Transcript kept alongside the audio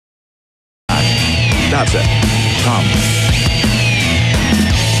That's it. Come.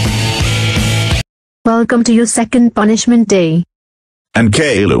 Welcome to your second punishment day. And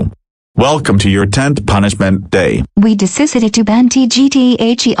Caillou, welcome to your 10th punishment day. We decided to ban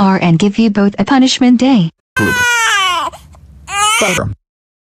TGTHER and give you both a punishment day.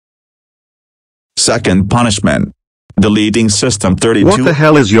 Second punishment. Deleting System 32. What the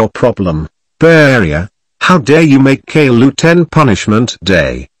hell is your problem, Beria? How dare you make Caillou 10 punishment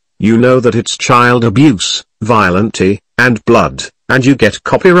day? You know that it's child abuse, violence, and blood, and you get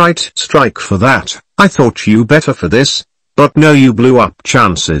copyright strike for that. I thought you better for this, but no, you blew up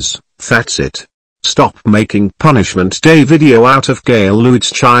chances. That's it. Stop making punishment day video out of Caillou, it's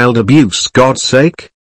child abuse, God's sake.